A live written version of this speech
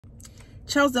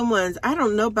Chosen ones, I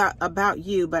don't know about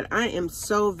you, but I am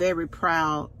so very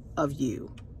proud of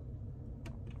you.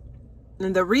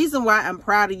 And the reason why I'm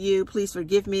proud of you, please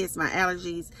forgive me, it's my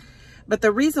allergies. But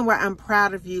the reason why I'm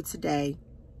proud of you today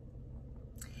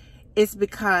is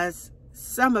because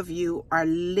some of you are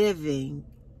living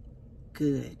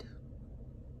good.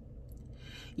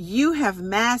 You have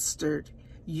mastered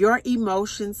your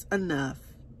emotions enough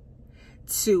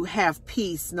to have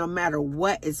peace no matter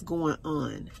what is going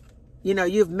on. You know,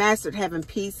 you've mastered having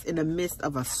peace in the midst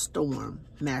of a storm.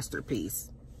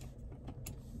 Masterpiece.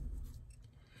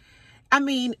 I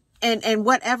mean, and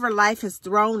whatever life has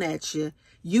thrown at you,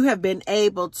 you have been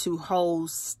able to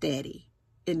hold steady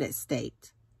in that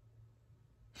state.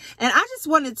 And I just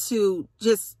wanted to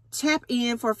just tap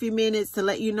in for a few minutes to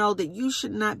let you know that you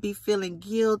should not be feeling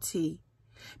guilty,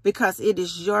 because it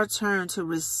is your turn to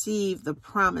receive the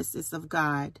promises of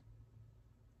God.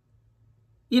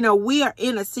 You know, we are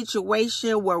in a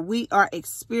situation where we are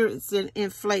experiencing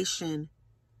inflation,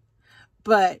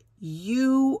 but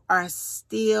you are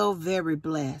still very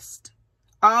blessed.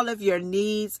 All of your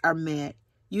needs are met.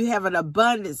 You have an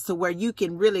abundance to where you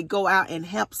can really go out and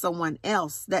help someone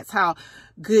else. That's how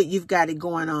good you've got it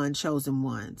going on, chosen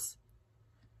ones.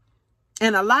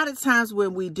 And a lot of times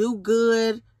when we do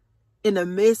good in the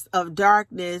midst of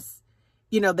darkness,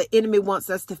 you know, the enemy wants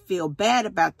us to feel bad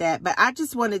about that. But I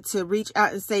just wanted to reach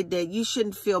out and say that you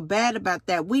shouldn't feel bad about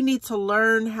that. We need to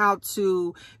learn how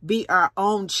to be our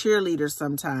own cheerleaders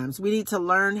sometimes. We need to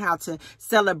learn how to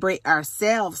celebrate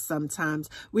ourselves sometimes.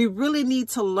 We really need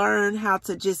to learn how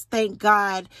to just thank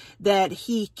God that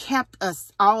he kept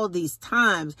us all these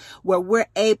times where we're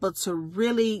able to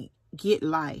really get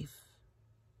life.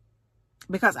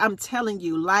 Because I'm telling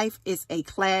you, life is a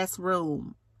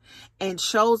classroom. And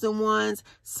chosen ones,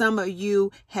 some of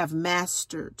you have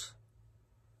mastered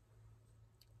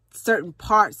certain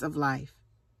parts of life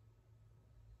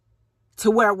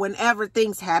to where whenever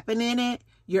things happen in it,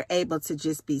 you're able to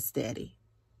just be steady.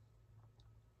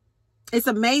 It's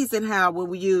amazing how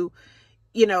when you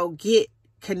get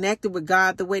connected with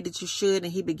God the way that you should,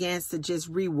 and he begins to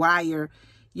just rewire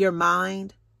your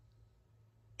mind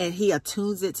and he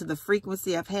attunes it to the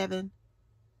frequency of heaven,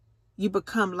 you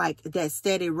become like that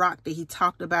steady rock that he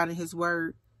talked about in his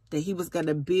word, that he was going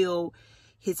to build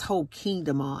his whole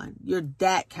kingdom on. You're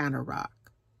that kind of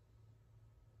rock.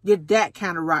 You're that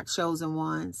kind of rock, chosen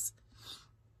ones.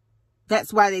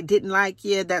 That's why they didn't like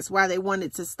you. That's why they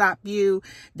wanted to stop you.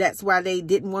 That's why they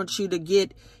didn't want you to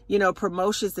get,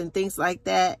 promotions and things like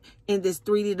that in this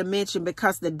 3D dimension,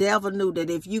 because the devil knew that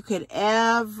if you could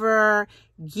ever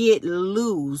get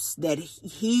loose, that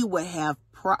he would have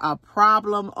a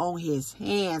problem on his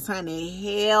hands.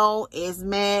 Honey, hell is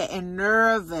mad and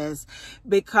nervous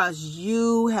because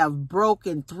you have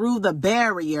broken through the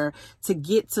barrier to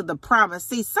get to the promise.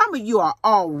 See, some of you are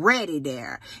already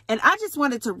there. And I just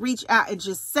wanted to reach out and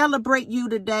just celebrate you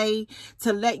today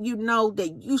to let you know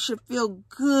that you should feel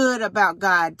good about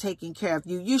God taking care of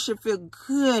you. You should feel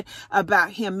good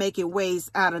about him making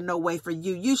ways out of no way for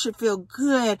you. You should feel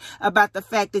good about the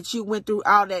fact that you went through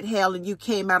all that hell and you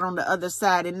came out on the other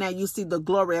side, and now you see the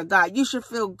glory of God. You should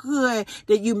feel good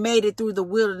that you made it through the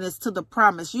wilderness to the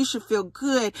promise. You should feel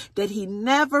good that he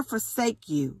never forsake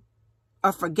you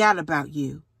or forgot about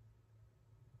you.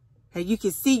 And you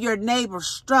can see your neighbor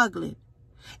struggling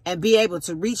and be able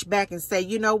to reach back and say,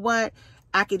 you know what?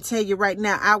 I can tell you right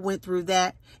now, I went through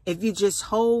that. If you just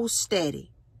hold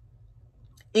steady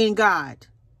in God,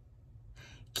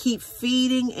 keep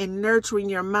feeding and nurturing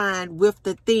your mind with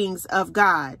the things of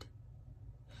God,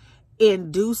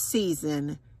 in due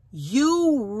season,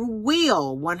 you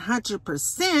will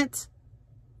 100%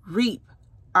 reap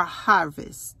a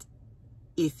harvest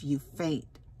if you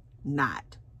faint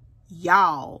not.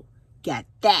 Y'all got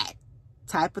that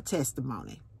type of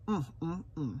testimony.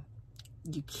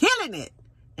 You killing it.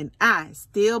 And I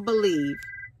still believe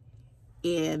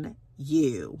in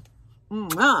you.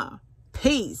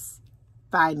 Peace.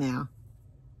 Bye now.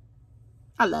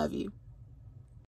 I love you.